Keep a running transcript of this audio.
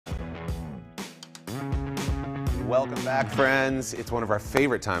Welcome back, friends. It's one of our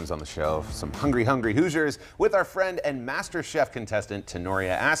favorite times on the show. Some hungry Hoosiers with our friend and Master Chef contestant,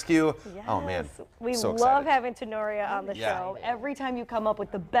 Tanorria Askew. Yes. Oh, man. We so love excited. having Tanorria on the show. Every time you come up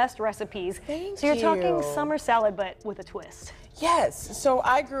with the best recipes. Thank you're talking you. summer salad, but with a twist. Yes, so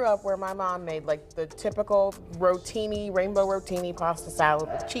I grew up where my mom made like the typical rotini, rainbow rotini pasta salad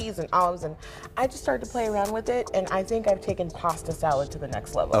with cheese and olives, and I just started to play around with it, and I think I've taken pasta salad to the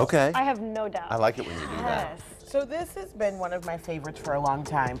next level. Okay. I have no doubt. I like it when you do that. Yes. So this has been one of my favorites for a long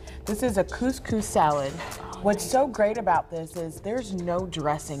time. This is a couscous salad. What's so great about this is there's no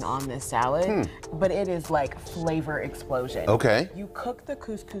dressing on this salad, but it is like flavor explosion. Okay. You cook the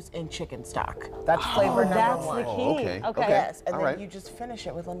couscous in chicken stock. That's flavor number That's one. the key. Oh, okay. Okay. Yes, and All then right. you just finish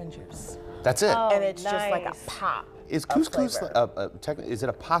it with lemon juice. That's it. And it's just like a nice. pop. Is of couscous, flavor. is it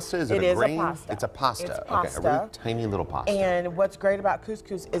a pasta? Is it It a is a grain? pasta. It's a pasta. It's Okay, a pasta. really tiny little pasta. And what's great about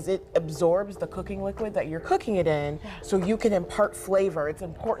couscous is it absorbs the cooking liquid that you're cooking it in, so you can impart flavor. It's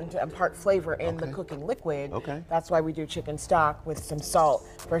important to impart flavor in the cooking liquid. Okay. That's why we do chicken stock with some salt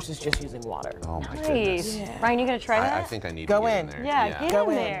versus just using water. Oh, my goodness. Nice. Ryan, you gonna try that? I think I need Go to get in. there. Yeah, get Go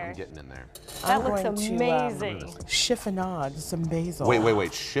in in. there. I'm getting in there. That I'm looks going to, amazing. Chiffonade some basil. Wait.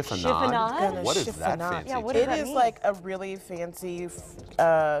 Chiffonade? Chiffonade? What is that Chiffonade. fancy? Yeah, what term? does that It is mean? like a really fancy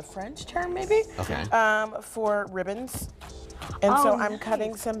French term, maybe? Okay. For ribbons. And so I'm nice.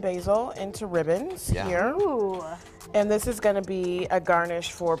 cutting some basil into ribbons Yeah. here. Ooh. And this is going to be a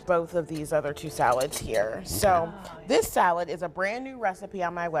garnish for both of these other two salads here. So this salad is a brand new recipe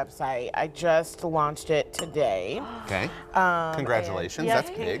on my website. I just launched it today. Okay. Congratulations. Yes,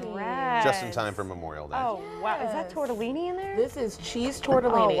 That's big. congrats. Just in time for Memorial Day. Oh, wow. Is that Yes. tortellini in there? This is cheese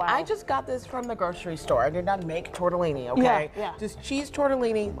tortellini. Oh, wow. I just got this from the grocery store. I did not make tortellini, okay? Yeah. Just cheese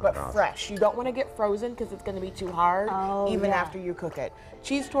tortellini, but fresh. You don't want to get frozen because it's going to be too hard, even yeah. after you cook it.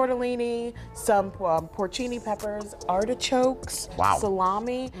 Cheese tortellini, some porcini peppers, artichokes, Wow.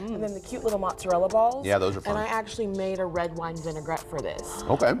 salami, and then the cute little mozzarella balls. Yeah, those are fun. And I actually made a red wine vinaigrette for this.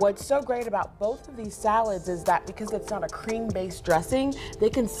 Okay. What's so great about both of these salads is that because it's not a cream-based dressing, they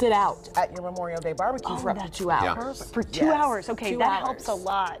can sit out at your Memorial Day barbecue for up to 2 hours. Yeah. Perfect. For 2 Yes, hours. Okay, 2 that hours. helps a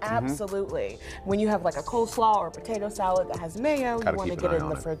lot. Absolutely. When you have like a coleslaw or a potato salad that has mayo, Gotta you want to keep an get eye it in on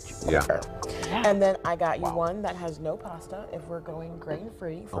the it. fridge Yeah. quicker. And then I got you one that has no pasta if we're going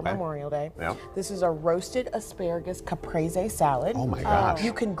grain-free for Okay. Memorial Day. Yeah. This is a roasted asparagus caprese salad. Oh my gosh.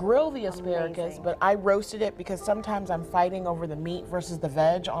 You can grill the asparagus, Amazing. but I roasted it because sometimes I'm fighting over the meat versus the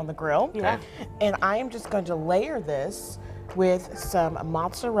veg on the grill. Yeah. And I am just going to layer this with some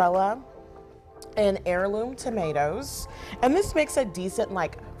mozzarella and heirloom tomatoes. And this makes a decent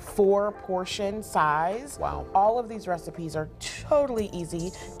like 4-portion size. Wow. All of these recipes are totally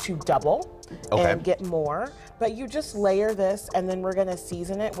easy to double and get more. But you just layer this and then we're gonna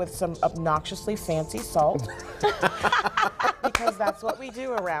season it with some obnoxiously fancy salt. Because that's what we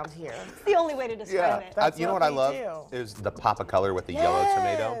do around here. It's the only way to describe it. That's You know what what I we love do. is the pop of color with the yellow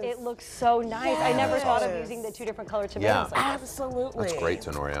tomato. Yes. It looks so nice. I never thought of Yes. using the 2 different color tomatoes. Yeah. Like that. Absolutely. That's great,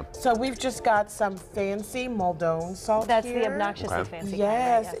 Tanorria. So we've just got some fancy Maldon salt That's here. the obnoxiously Okay. fancy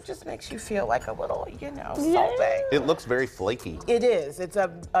Yes, kind, it just makes you feel like a little, salty. It looks very flaky. It is. It's a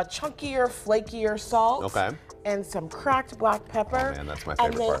chunkier, flakier salt. Okay. And some cracked black pepper. Oh, man, that's my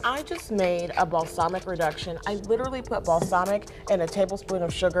And favorite then part. I just made a balsamic reduction. I literally put balsamic and a tablespoon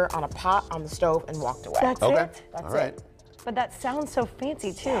of sugar on a pot on the stove and walked away. That's Okay. it. That's All right. it. But that sounds so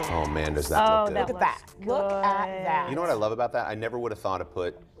fancy too. Oh man, does that Oh, look good? that Look at that. looks Look at good. that. You know what I love about that? I never would have thought to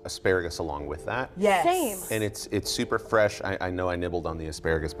put asparagus along with that. Yes. Same. And it's super fresh. I know I nibbled on the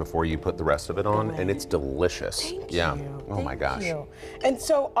asparagus before you put the rest of it on, and it's delicious. Thank yeah. you. Oh my Thank gosh. you. And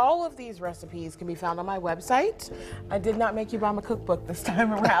so all of these recipes can be found on my website. I did not make you buy my cookbook this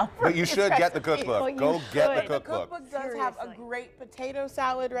time around. But you should get the cookbook. But you Go get the should. The cookbook. cookbook does have a Seriously. great potato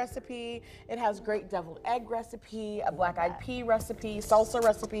salad recipe. It has great deviled egg recipe, a black-eyed pea recipe, salsa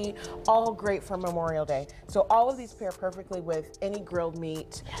recipe, all great for Memorial Day. So all of these pair perfectly with any grilled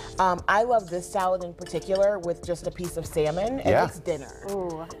meat. I love this salad in particular with just a piece of salmon, and Yeah. it's dinner.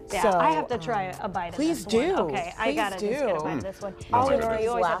 Ooh, yeah, So, I have to try a bite please of this one. do. Okay, I Please gotta just get a do. bite of this one. All my of goodness. these you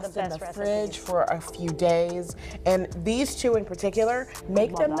always have the last in best the recipes. fridge for a few days, and these two in particular,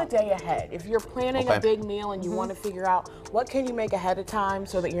 make them the day ahead. If you're planning Okay. a big meal and you want to figure out what can you make ahead of time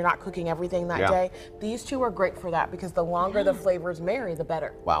so that you're not cooking everything that Yeah. day, these two are great for that because the longer the flavors marry, the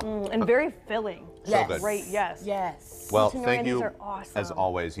better. Wow. And very filling. Yes. good. Great, yes. Yes. Well, Tanorria, thank these you are awesome. as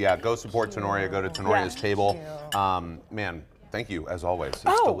always. Yeah, go support Tanorria. Go to Tanorria's table. you. Man, thank you as always. It's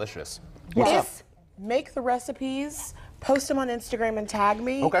Oh. delicious. What's up? Yes. Make the recipes, post them on Instagram and tag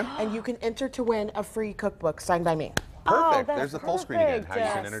me, Okay. and you can enter to win a free cookbook signed by me. Perfect. that's There's the full screen again. How you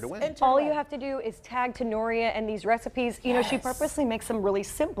perfect. can enter to win. Enter All away. you have to do is tag Tanorria and these recipes. You know, she purposely makes them really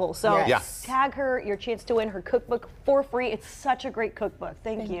simple. So Yes. tag her, your chance to win her cookbook for free. It's such a great cookbook.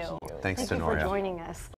 Thank you. Thanks, Thank you for Tanorria. joining us.